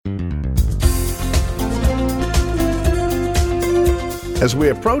As we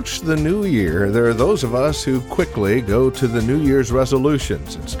approach the new year, there are those of us who quickly go to the New Year's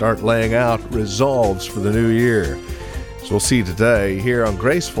resolutions and start laying out resolves for the new year. As we'll see today here on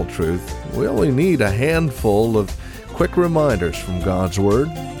Graceful Truth, we only need a handful of quick reminders from God's Word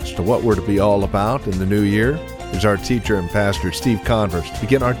as to what we're to be all about in the new year. Here's our teacher and pastor, Steve Converse, to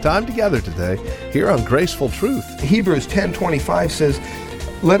begin our time together today here on Graceful Truth. Hebrews 10:25 says,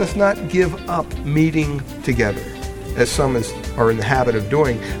 "Let us not give up meeting together, as some are in the habit of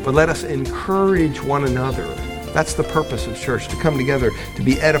doing, but let us encourage one another." That's the purpose of church, to come together, to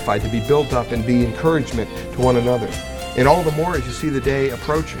be edified, to be built up, and be encouragement to one another. And all the more as you see the day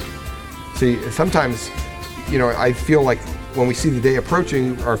approaching. See, sometimes, I feel like when we see the day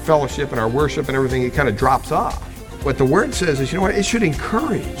approaching, our fellowship and our worship and everything, it kind of drops off. What the Word says is, it should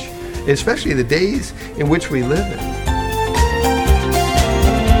encourage, especially the days in which we live in.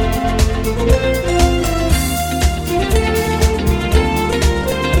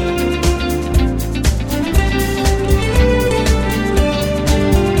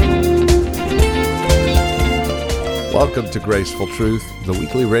 Welcome to Graceful Truth, the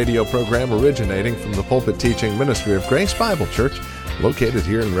weekly radio program originating from the pulpit teaching ministry of Grace Bible Church, located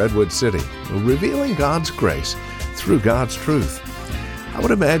here in Redwood City, revealing God's grace through God's truth. I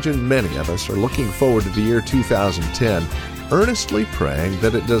would imagine many of us are looking forward to the year 2010, earnestly praying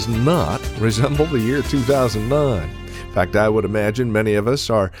that it does not resemble the year 2009. In fact, I would imagine many of us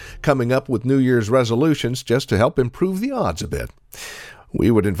are coming up with New Year's resolutions just to help improve the odds a bit. We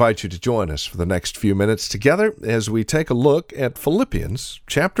would invite you to join us for the next few minutes together as we take a look at Philippians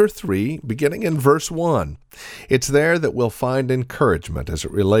chapter 3, beginning in verse 1. It's there that we'll find encouragement as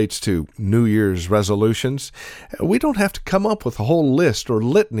it relates to New Year's resolutions. We don't have to come up with a whole list or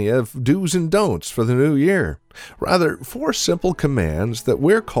litany of do's and don'ts for the new year. Rather, 4 simple commands that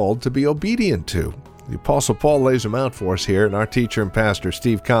we're called to be obedient to. The Apostle Paul lays them out for us here, and our teacher and pastor,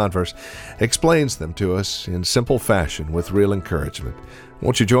 Steve Converse, explains them to us in simple fashion with real encouragement.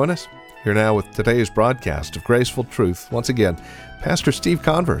 Won't you join us? Here now with today's broadcast of Graceful Truth. Once again, Pastor Steve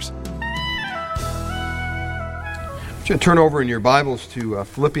Converse. I should turn over in your Bibles to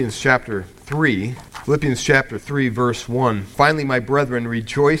Philippians chapter 3. Philippians chapter 3, verse 1. "Finally, my brethren,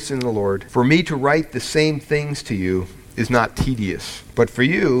 rejoice in the Lord. For me to write the same things to you is not tedious, but for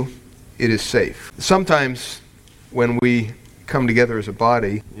you it is safe." Sometimes when we come together as a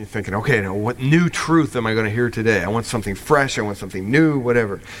body, you're thinking, okay, now what new truth am I going to hear today? I want something fresh, I want something new,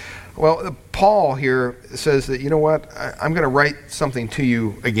 whatever. Well, Paul here says that, I'm going to write something to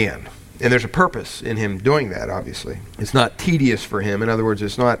you again. And there's a purpose in him doing that, obviously. It's not tedious for him. In other words,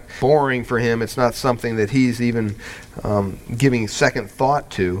 it's not boring for him. It's not something that he's even giving second thought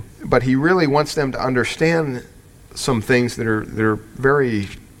to. But he really wants them to understand some things that are very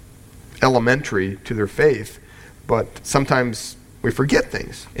elementary to their faith, but sometimes we forget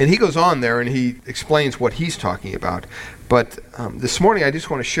things. And he goes on there and he explains what he's talking about. But this morning I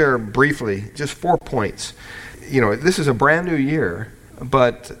just want to share briefly just 4 points. This is a brand new year,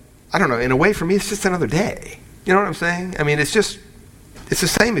 but I don't know, in a way for me it's just another day. You know what I'm saying? I mean, it's the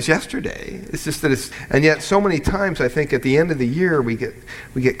same as yesterday. It's just that and yet so many times I think at the end of the year we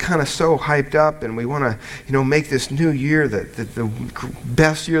get kind of so hyped up and we want to, make this new year the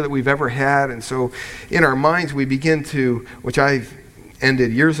best year that we've ever had. And so in our minds we begin to, which I've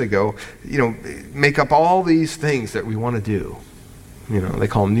ended years ago, make up all these things that we want to do. They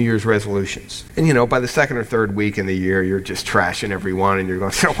call them New Year's resolutions. And by the second or third week in the year, you're just trashing everyone and you're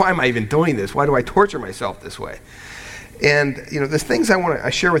going, why am I even doing this? Why do I torture myself this way? And, the things I want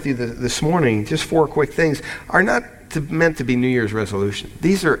to share with you this morning, just 4 quick things, are not meant to be New Year's resolution.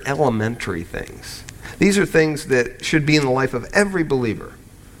 These are elementary things. These are things that should be in the life of every believer.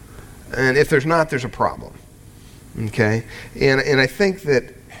 And if there's not, there's a problem. Okay? And I think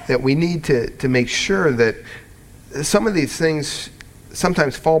that we need to make sure that some of these things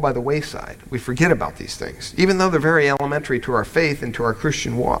sometimes fall by the wayside. We forget about these things, even though they're very elementary to our faith and to our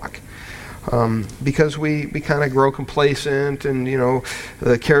Christian walk. Because we kind of grow complacent and,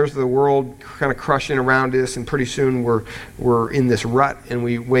 the cares of the world kind of crushing around us, and pretty soon we're in this rut and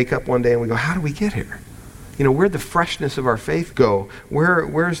we wake up one day and we go, how do we get here? Where'd the freshness of our faith go?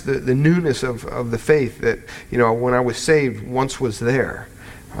 Where's the newness of the faith that, when I was saved once was there?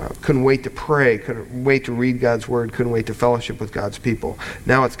 Couldn't wait to pray, couldn't wait to read God's Word, couldn't wait to fellowship with God's people.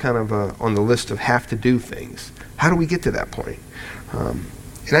 Now it's kind of on the list of have to do things. How do we get to that point?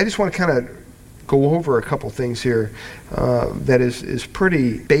 And I just want to kind of go over a couple things here that is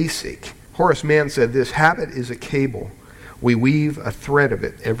pretty basic. Horace Mann said this: habit is a cable. We weave a thread of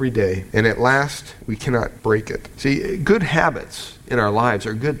it every day, and at last we cannot break it. See, good habits in our lives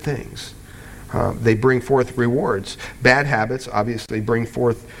are good things. They bring forth rewards. Bad habits obviously bring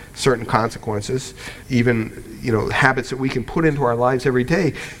forth certain consequences. Even habits that we can put into our lives every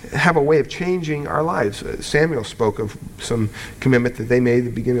day have a way of changing our lives. Samuel spoke of some commitment that they made at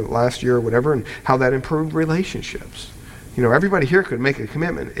the beginning of last year or whatever, and how that improved relationships. Everybody here could make a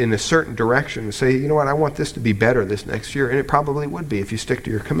commitment in a certain direction and say, I want this to be better this next year, and it probably would be if you stick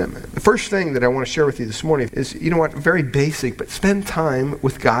to your commitment. The first thing that I want to share with you this morning is, very basic, but spend time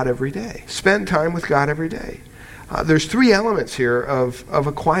with God every day. Spend time with God every day. There's 3 elements here of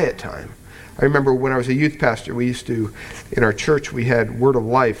a quiet time. I remember when I was a youth pastor, in our church, we had Word of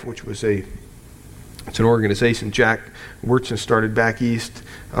Life, which was it's an organization Jack Wurtzen started back east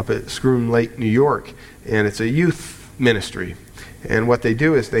up at Scroom Lake, New York, and it's a youth ministry. And what they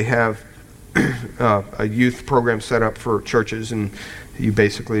do is they have a youth program set up for churches, and you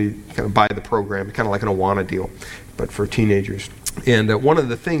basically kind of buy the program, kind of like an Awana deal, but for teenagers. And one of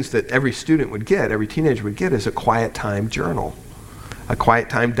the things that every teenager would get is a quiet time journal, a quiet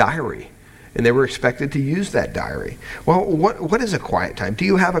time diary. And they were expected to use that diary. Well, what is a quiet time? Do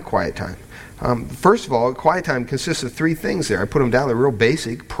you have a quiet time? First of all, a quiet time consists of 3 things there. I put them down. They're real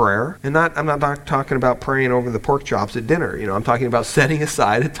basic. Prayer. And I'm not talking about praying over the pork chops at dinner. I'm talking about setting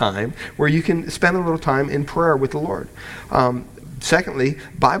aside a time where you can spend a little time in prayer with the Lord. Secondly,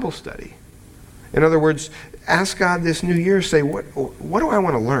 Bible study. In other words, ask God this new year, say, what do I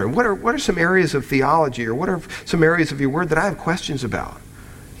want to learn? What are some areas of theology, or what are some areas of your word that I have questions about?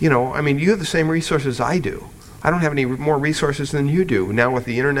 You have the same resources I do. I don't have any more resources than you do now with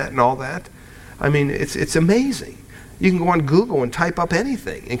the internet and all that. It's amazing. You can go on Google and type up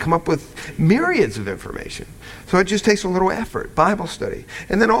anything and come up with myriads of information. So it just takes a little effort, Bible study.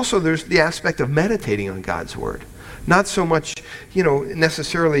 And then also there's the aspect of meditating on God's Word. Not so much,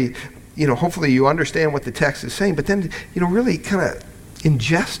 necessarily, hopefully you understand what the text is saying, but then, really kind of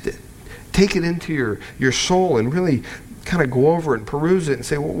ingest it. Take it into your soul and really kind of go over it and peruse it and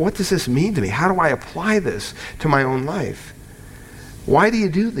say, well, what does this mean to me? How do I apply this to my own life? Why do you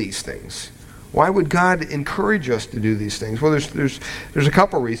do these things? Why would God encourage us to do these things? Well, there's a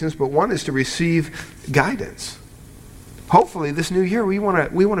couple reasons, but one is to receive guidance. Hopefully, this new year, we want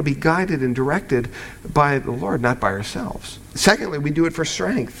to be guided and directed by the Lord, not by ourselves. Secondly, we do it for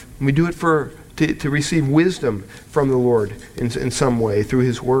strength. We do it to receive wisdom from the Lord in some way through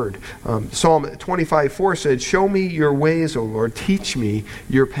His Word. Psalm 25:4 said, "Show me your ways, O Lord. Teach me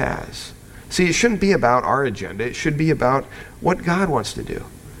your paths." See, it shouldn't be about our agenda. It should be about what God wants to do.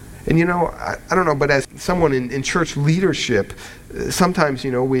 And I don't know, but as someone in church leadership, sometimes,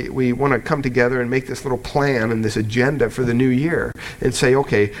 we want to come together and make this little plan and this agenda for the new year and say,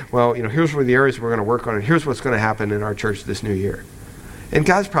 okay, well, here's where the areas we're going to work on, and here's what's going to happen in our church this new year. And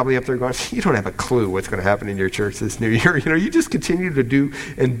God's probably up there going, you don't have a clue what's going to happen in your church this new year. You just continue to do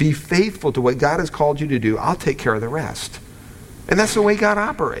and be faithful to what God has called you to do. I'll take care of the rest. And that's the way God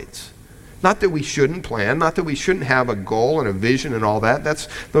operates. Not that we shouldn't plan, not that we shouldn't have a goal and a vision and all that.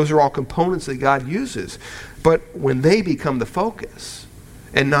 Those are all components that God uses. But when they become the focus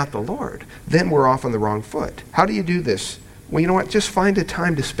and not the Lord, then we're off on the wrong foot. How do you do this? Well, you know what? Just find a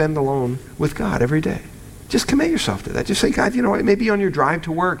time to spend alone with God every day. Just commit yourself to that. Just say, God, it may be on your drive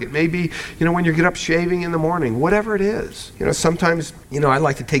to work. It may be, when you get up shaving in the morning, whatever it is. Sometimes, I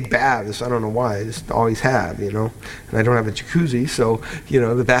like to take baths. I don't know why. I just always have, and I don't have a jacuzzi, so,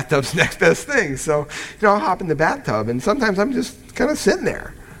 the bathtub's the next best thing. So, I'll hop in the bathtub, and sometimes I'm just kind of sitting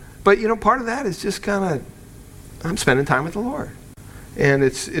there. But, part of that is just kind of, I'm spending time with the Lord. And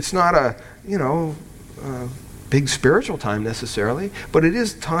it's not a big spiritual time necessarily, but it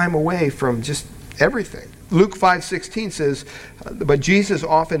is time away from just everything. Luke 5:16 says, but Jesus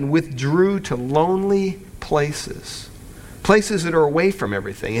often withdrew to lonely places that are away from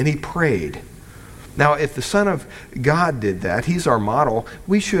everything, and he prayed. Now, if the Son of God did that, he's our model,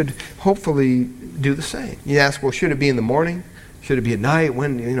 we should hopefully do the same. You ask, well, should it be in the morning? Should it be at night?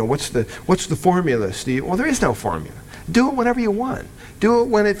 When, what's the formula, Steve? Well, there is no formula. Do it whenever you want. Do it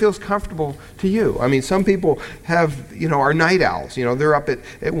when it feels comfortable to you. Some people have, are night owls. They're up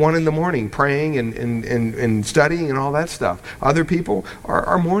at 1 in the morning praying and studying and all that stuff. Other people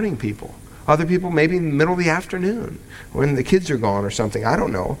are morning people. Other people maybe in the middle of the afternoon when the kids are gone or something. I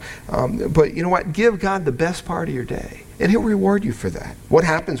don't know. But you know what? Give God the best part of your day, and He'll reward you for that. What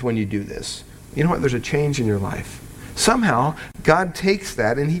happens when you do this? You know what? There's a change in your life. Somehow, God takes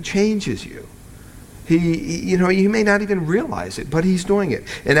that and He changes you. You may not even realize it, but He's doing it.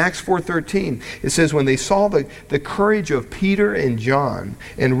 In Acts 4:13, it says, when they saw the courage of Peter and John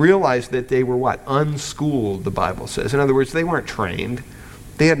and realized that they were what? Unschooled, the Bible says. In other words, they weren't trained.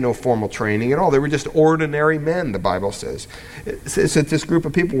 They had no formal training at all. They were just ordinary men, the Bible says. It says that this group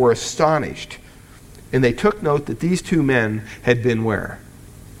of people were astonished. And they took note that these two men had been where?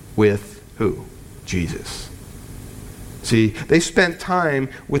 With who? Jesus. See, they spent time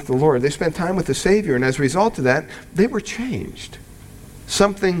with the Lord. They spent time with the Savior. And as a result of that, they were changed.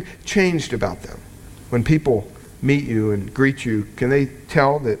 Something changed about them. When people meet you and greet you, can they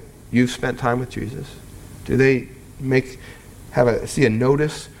tell that you've spent time with Jesus? Do they see a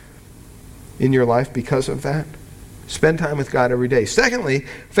notice in your life because of that? Spend time with God every day. Secondly,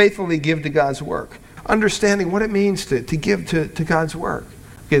 faithfully give to God's work. Understanding what it means to give to God's work.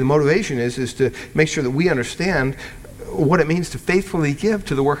 Okay, the motivation is to make sure that we understand what it means to faithfully give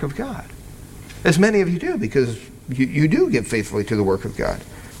to the work of God. As many of you do, because you do give faithfully to the work of God.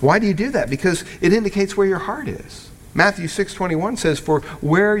 Why do you do that? Because it indicates where your heart is. Matthew 6:21 says, "For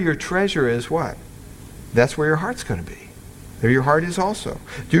where your treasure is," what? That's where your heart's going to be. There your heart is also.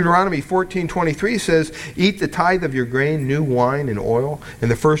 Deuteronomy 14:23 says, "Eat the tithe of your grain, new wine and oil, and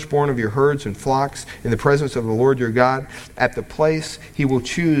the firstborn of your herds and flocks, in the presence of the Lord your God, at the place he will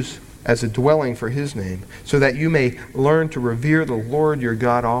choose as a dwelling for his name, so that you may learn to revere the Lord your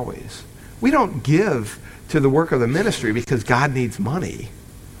God always." We don't give to the work of the ministry because God needs money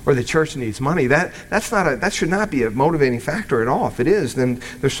or the church needs money. That should not be a motivating factor at all. If it is, then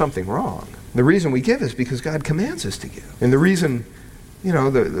there's something wrong. The reason we give is because God commands us to give. And the reason,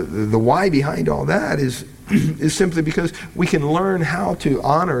 the why behind all that is simply because we can learn how to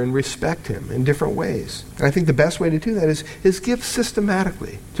honor and respect him in different ways. And I think the best way to do that is give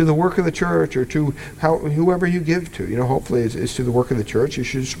systematically to the work of the church or to whoever you give to. Hopefully it's to the work of the church. You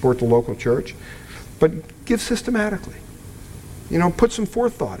should support the local church. But give systematically. Put some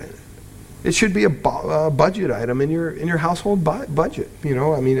forethought in it. It should be a budget item in your household budget.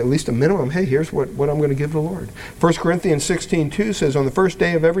 At least a minimum. Hey, here's what I'm going to give the Lord. 1 Corinthians 16:2 says, "On the first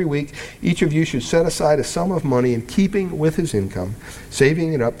day of every week, each of you should set aside a sum of money in keeping with his income,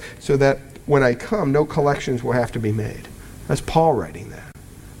 saving it up, so that when I come, no collections will have to be made." That's Paul writing that.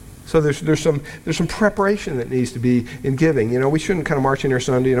 So there's some preparation that needs to be in giving. We shouldn't kind of march in here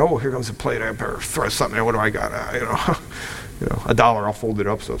Sunday and, here comes a plate. I better throw something in. What do I got? $1, I'll fold it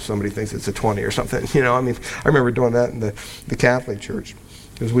up so if somebody thinks it's a 20 or something. I remember doing that in the Catholic Church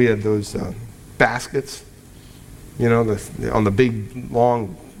because we had those baskets, on the big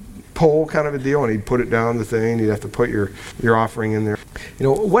long pole kind of a deal, and he'd put it down the thing. You'd have to put your offering in there.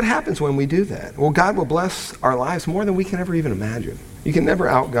 What happens when we do that? Well, God will bless our lives more than we can ever even imagine. You can never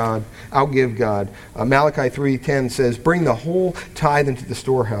outgive God. Malachi 3:10 says, "Bring the whole tithe into the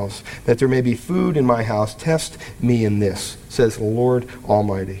storehouse, that there may be food in my house. Test me in this, says the Lord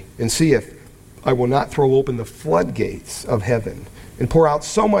Almighty, and see if I will not throw open the floodgates of heaven and pour out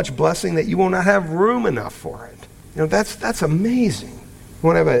so much blessing that you will not have room enough for it." That's amazing. You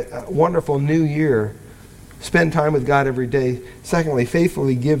want to have a wonderful new year. Spend time with God every day. Secondly,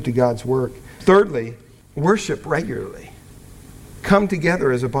 faithfully give to God's work. Thirdly, worship regularly. Come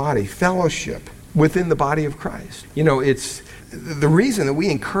together as a body, fellowship within the body of Christ. It's the reason that we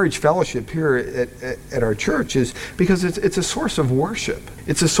encourage fellowship here at our church is because it's a source of worship.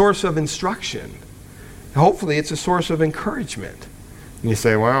 It's a source of instruction. Hopefully, it's a source of encouragement. And you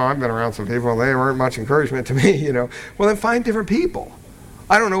say, "Well, I've been around some people, they weren't much encouragement to me." Well, then find different people.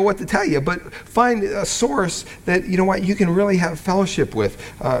 I don't know what to tell you, but find a source that, you can really have fellowship with.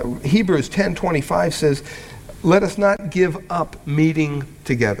 Hebrews 10:25 says, "Let us not give up meeting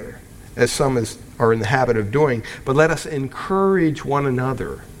together, as some are in the habit of doing, but let us encourage one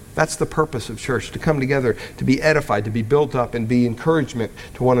another." That's the purpose of church, to come together, to be edified, to be built up, and be encouragement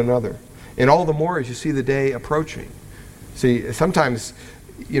to one another. And all the more as you see the day approaching. See, sometimes,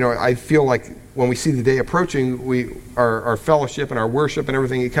 I feel like when we see the day approaching, our fellowship and our worship and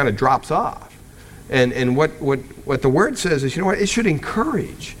everything, it kind of drops off. And what the Word says is, it should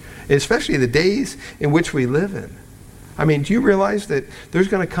encourage, especially the days in which we live in. Do you realize that there's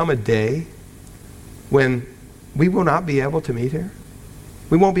going to come a day when we will not be able to meet here?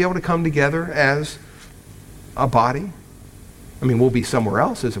 We won't be able to come together as a body. We'll be somewhere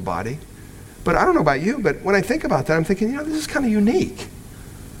else as a body. But I don't know about you, but when I think about that, I'm thinking, this is kind of unique.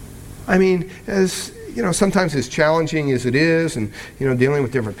 Sometimes as challenging as it is, and, dealing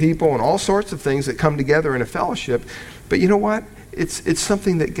with different people and all sorts of things that come together in a fellowship, but you know what? It's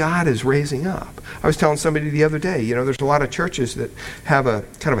something that God is raising up. I was telling somebody the other day, there's a lot of churches that have a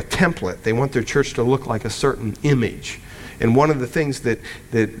kind of a template. They want their church to look like a certain image. And one of the things that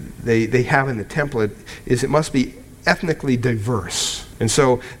they have in the template is it must be ethnically diverse. And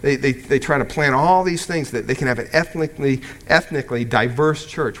so they try to plan all these things that they can have an ethnically diverse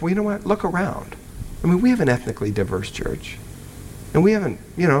church. Well, you know what? Look around. We have an ethnically diverse church. And we haven't,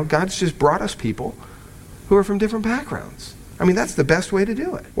 God's just brought us people who are from different backgrounds. I mean, that's the best way to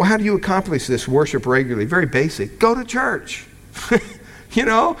do it. Well, how do you accomplish this? Worship regularly. Very basic. Go to church.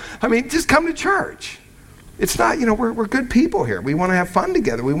 Just come to church. It's not, we're good people here. We want to have fun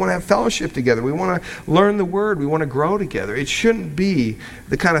together. We want to have fellowship together. We want to learn the Word. We want to grow together. It shouldn't be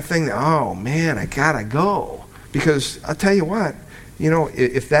the kind of thing that, oh, man, I got to go. Because I'll tell you what,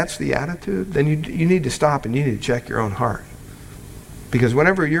 if that's the attitude, then you need to stop and you need to check your own heart. Because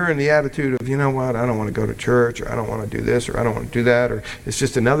whenever you're in the attitude of, I don't want to go to church, or I don't want to do this, or I don't want to do that, or it's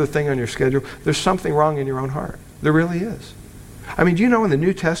just another thing on your schedule, there's something wrong in your own heart. There really is. I mean, do you know in the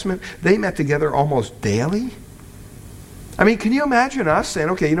New Testament, they met together almost daily? I mean, can you imagine us saying,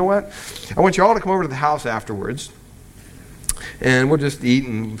 okay, you know what? I want you all to come over to the house afterwards, and we'll just eat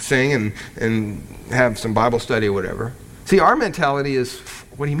and sing and have some Bible study or whatever. See, our mentality is,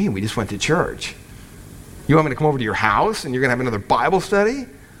 what do you mean? We just went to church. You want me to come over to your house and you're going to have another Bible study?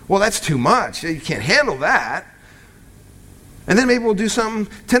 Well, that's too much. You can't handle that. And then maybe we'll do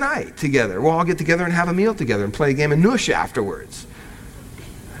something tonight together. We'll all get together and have a meal together and play a game of Noosh afterwards.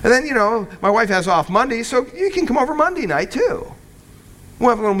 And then, my wife has off Monday, so you can come over Monday night too. We'll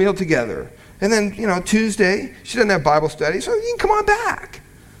have a little meal together. And then, Tuesday, she doesn't have Bible study, so you can come on back.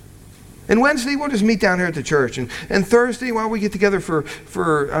 And Wednesday, we'll just meet down here at the church. And Thursday, we get together for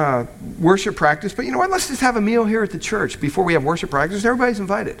worship practice. But you know what? Let's just have a meal here at the church before we have worship practice. Everybody's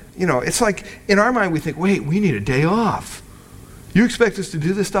invited. It's like, in our mind, we think, wait, we need a day off. You expect us to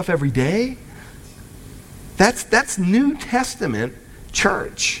do this stuff every day? That's New Testament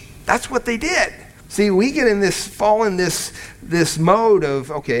church. That's what they did. See, we get fall in this mode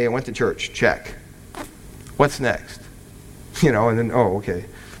of, okay, I went to church, check. What's next? And then, okay.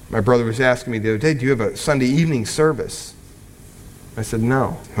 My brother was asking me the other day, do you have a Sunday evening service? I said,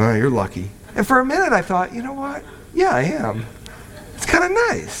 no. Oh, you're lucky. And for a minute I thought, you know what? Yeah, I am. It's kind of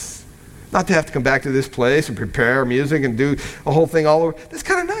nice. Not to have to come back to this place and prepare music and do a whole thing all over. That's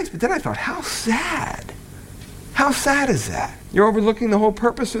kind of nice. But then I thought, how sad. How sad is that? You're overlooking the whole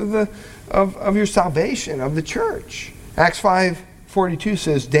purpose of your salvation, of the church. Acts 5:42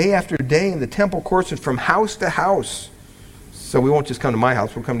 says, day after day in the temple courts and from house to house. So we won't just come to my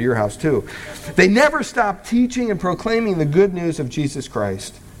house, we'll come to your house too. They never stop teaching and proclaiming the good news of Jesus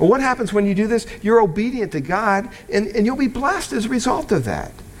Christ. Well, what happens when you do this? You're obedient to God, and you'll be blessed as a result of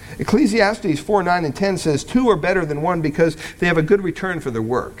that. Ecclesiastes 4:9 and 10 says, 2 are better than 1 because they have a good return for their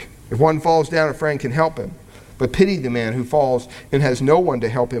work. If one falls down, a friend can help him. But pity the man who falls and has no one to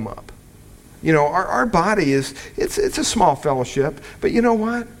help him up. Our body it's a small fellowship, but you know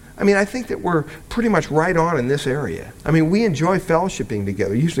what? I think that we're pretty much right on in this area. We enjoy fellowshipping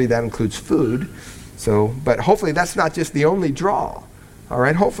together. Usually that includes food. But hopefully that's not just the only draw. All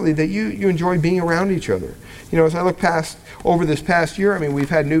right? Hopefully that you enjoy being around each other. As I look over this past year, we've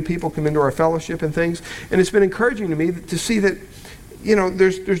had new people come into our fellowship and things, and it's been encouraging to me to see that,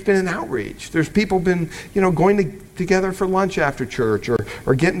 there's been an outreach. There's people been, going together for lunch after church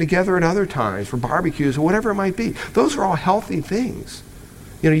or getting together at other times for barbecues or whatever it might be. Those are all healthy things.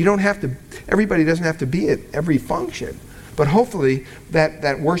 Everybody doesn't have to be at every function. But hopefully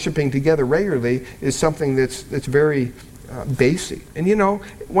that worshiping together regularly is something that's very basic. And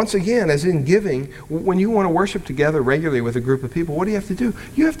once again, as in giving, when you want to worship together regularly with a group of people, what do you have to do?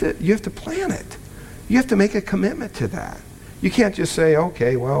 You have to plan it. You have to make a commitment to that. You can't just say,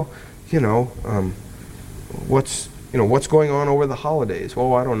 okay, well, what's going on over the holidays?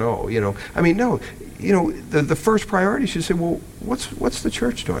 Well, I don't know. No. The first priority should say, well, what's the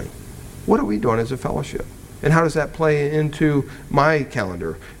church doing? What are we doing as a fellowship? And how does that play into my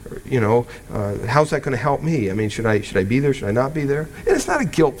calendar? How's that going to help me? Should I be there? Should I not be there? And it's not a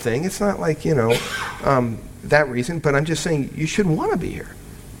guilt thing. It's not like, that reason. But I'm just saying you should want to be here.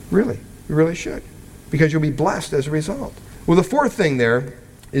 Really. You really should. Because you'll be blessed as a result. Well, the fourth thing there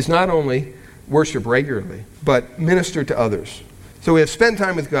is not only worship regularly, but minister to others. So we have spend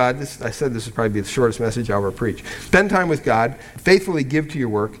time with God. I said this would probably be the shortest message I'll ever preach. Spend time with God, faithfully give to your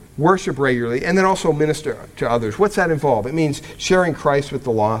work, worship regularly, and then also minister to others. What's that involve? It means sharing Christ with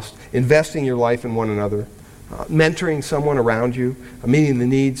the lost, investing your life in one another, mentoring someone around you, meeting the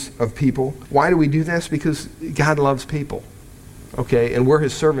needs of people. Why do we do this? Because God loves people. Okay, and we're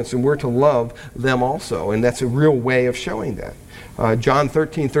his servants, and we're to love them also, and that's a real way of showing that. John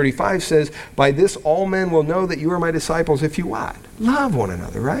 13:35 says, by this all men will know that you are my disciples if you what? Love one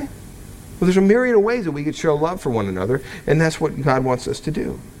another, right? Well, there's a myriad of ways that we could show love for one another, and that's what God wants us to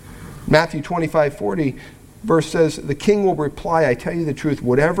do. Matthew 25:40 verse says, the king will reply, I tell you the truth,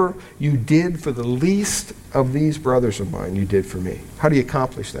 whatever you did for the least of these brothers of mine, you did for me. How do you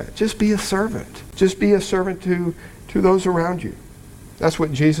accomplish that? Just be a servant. Just be a servant to those around you. That's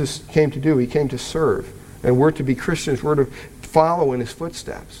what Jesus came to do. He came to serve. And we're to be Christians. We're to follow in his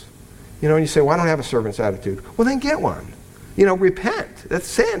footsteps. And you say, well, I don't have a servant's attitude. Well, then get one. Repent. That's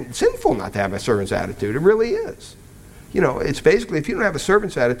sinful not to have a servant's attitude. It really is. It's basically, if you don't have a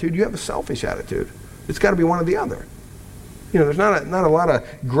servant's attitude, you have a selfish attitude. It's got to be one or the other. There's not a lot of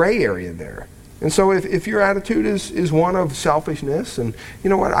gray area there. And so if your attitude is one of selfishness, and you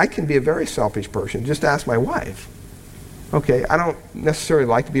know what, I can be a very selfish person. Just ask my wife. Okay, I don't necessarily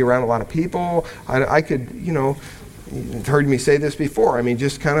like to be around a lot of people. I could, you've heard me say this before. I mean,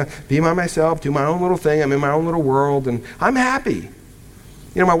 just kind of be by myself, do my own little thing. I'm in my own little world, and I'm happy.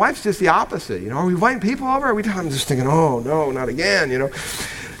 My wife's just the opposite. Are we inviting people over? I'm just thinking, oh, no, not again,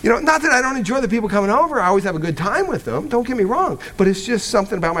 not that I don't enjoy the people coming over. I always have a good time with them. Don't get me wrong. But it's just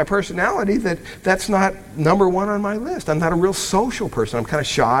something about my personality that's not number one on my list. I'm not a real social person. I'm kind of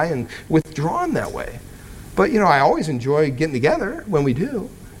shy and withdrawn that way. But, I always enjoy getting together when we do.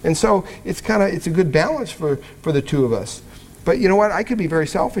 And so it's a good balance for the two of us. But you know what? I could be very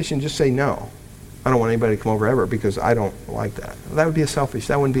selfish and just say no. I don't want anybody to come over ever because I don't like that. That would be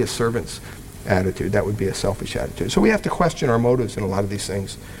that wouldn't be a servant's attitude. That would be a selfish attitude. So we have to question our motives in a lot of these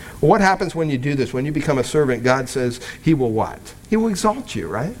things. Well, what happens when you do this? When you become a servant, God says he will what? He will exalt you,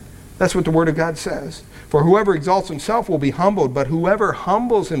 right? That's what the Word of God says. For whoever exalts himself will be humbled, but whoever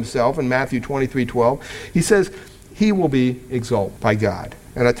humbles himself, in Matthew 23:12, he says he will be exalted by God.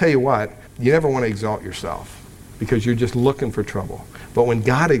 And I tell you what, you never want to exalt yourself because you're just looking for trouble. But when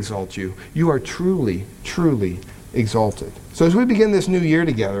God exalts you, you are truly, truly exalted. So as we begin this new year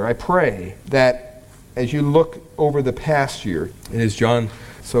together, I pray that as you look over the past year, and as John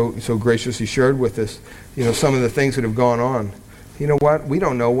so graciously shared with us, some of the things that have gone on, you know what? We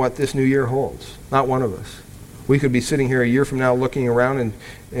don't know what this new year holds. Not one of us. We could be sitting here a year from now looking around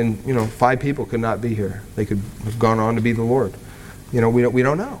and 5 people could not be here. They could have gone on to be the Lord. We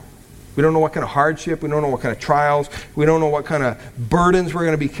don't know. We don't know what kind of hardship. We don't know what kind of trials. We don't know what kind of burdens we're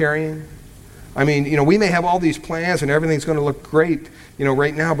going to be carrying. I mean, we may have all these plans and everything's going to look great,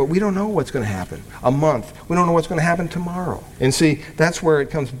 right now, but we don't know what's going to happen. A month. We don't know what's going to happen tomorrow. And see, that's where it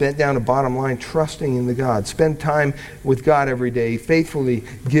comes down to bottom line, trusting in the God. Spend time with God every day. Faithfully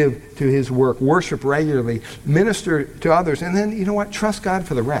give to his work. Worship regularly. Minister to others. And then, trust God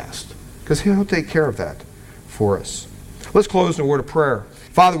for the rest. Because he'll take care of that for us. Let's close in a word of prayer.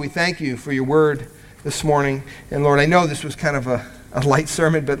 Father, we thank you for your word this morning. And Lord, I know this was kind of a light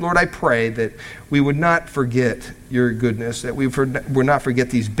sermon, but Lord, I pray that we would not forget your goodness, that we would not forget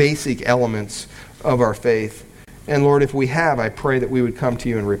these basic elements of our faith. And Lord, if we have, I pray that we would come to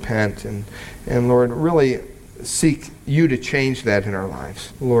you and repent and Lord, really seek you to change that in our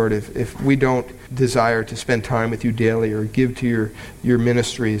lives. Lord, if we don't desire to spend time with you daily or give to your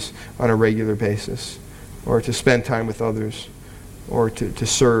ministries on a regular basis or to spend time with others or to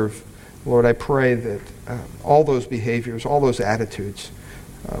serve, Lord, I pray that all those behaviors, all those attitudes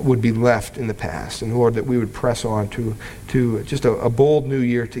would be left in the past. And Lord, that we would press on to just a bold new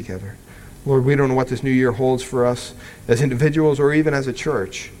year together. Lord, we don't know what this new year holds for us as individuals or even as a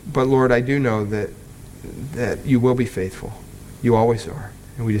church. But Lord, I do know that you will be faithful. You always are.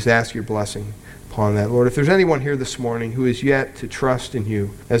 And we just ask your blessing upon that. Lord, if there's anyone here this morning who is yet to trust in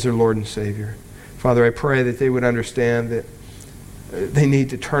you as their Lord and Savior, Father, I pray that they would understand that they need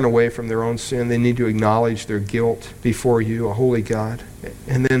to turn away from their own sin. They need to acknowledge their guilt before you, a holy God,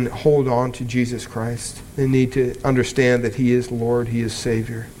 and then hold on to Jesus Christ. They need to understand that he is Lord, he is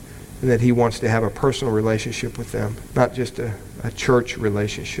Savior, and that he wants to have a personal relationship with them, not just a church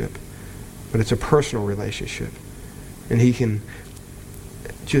relationship, but it's a personal relationship. And he can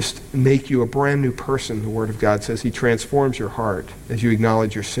just make you a brand new person, the Word of God says. He transforms your heart as you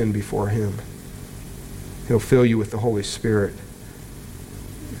acknowledge your sin before him. He'll fill you with the Holy Spirit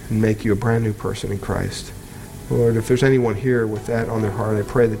and make you a brand new person in Christ. Lord, if there's anyone here with that on their heart, I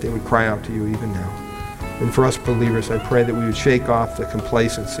pray that they would cry out to you even now. And for us believers, I pray that we would shake off the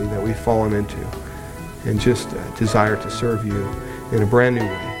complacency that we've fallen into and just desire to serve you in a brand new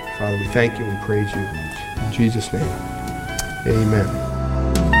way. Father, we thank you and praise you. In Jesus' name, amen.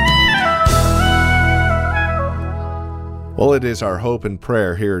 Well, it is our hope and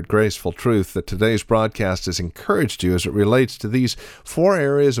prayer here at Graceful Truth that today's broadcast has encouraged you as it relates to these 4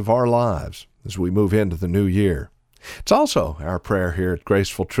 areas of our lives as we move into the new year. It's also our prayer here at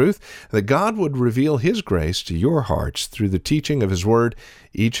Graceful Truth that God would reveal his grace to your hearts through the teaching of his word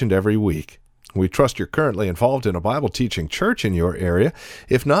each and every week. We trust you're currently involved in a Bible teaching church in your area.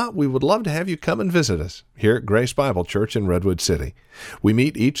 If not, we would love to have you come and visit us here at Grace Bible Church in Redwood City. We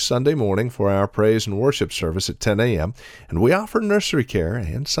meet each Sunday morning for our praise and worship service at 10 a.m., and we offer nursery care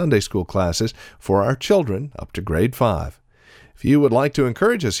and Sunday school classes for our children up to grade 5. If you would like to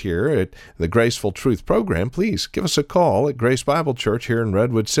encourage us here at the Graceful Truth program, please give us a call at Grace Bible Church here in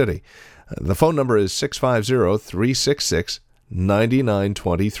Redwood City. The phone number is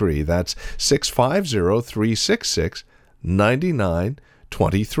 650-366-9923. That's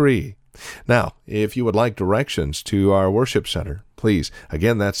 650-366-9923. Now, if you would like directions to our worship center, please,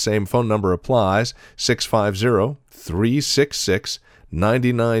 again, that same phone number applies,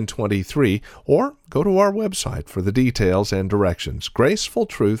 650-366-9923, or go to our website for the details and directions,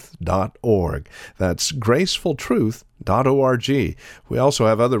 gracefultruth.org. That's gracefultruth.org. We also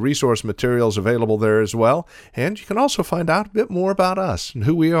have other resource materials available there as well, and you can also find out a bit more about us and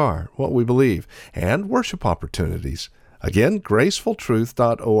who we are, what we believe, and worship opportunities. Again,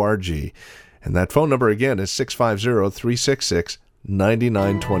 gracefultruth.org. And that phone number again is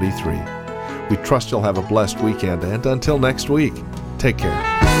 650-366-9923. We trust you'll have a blessed weekend, and until next week, take care.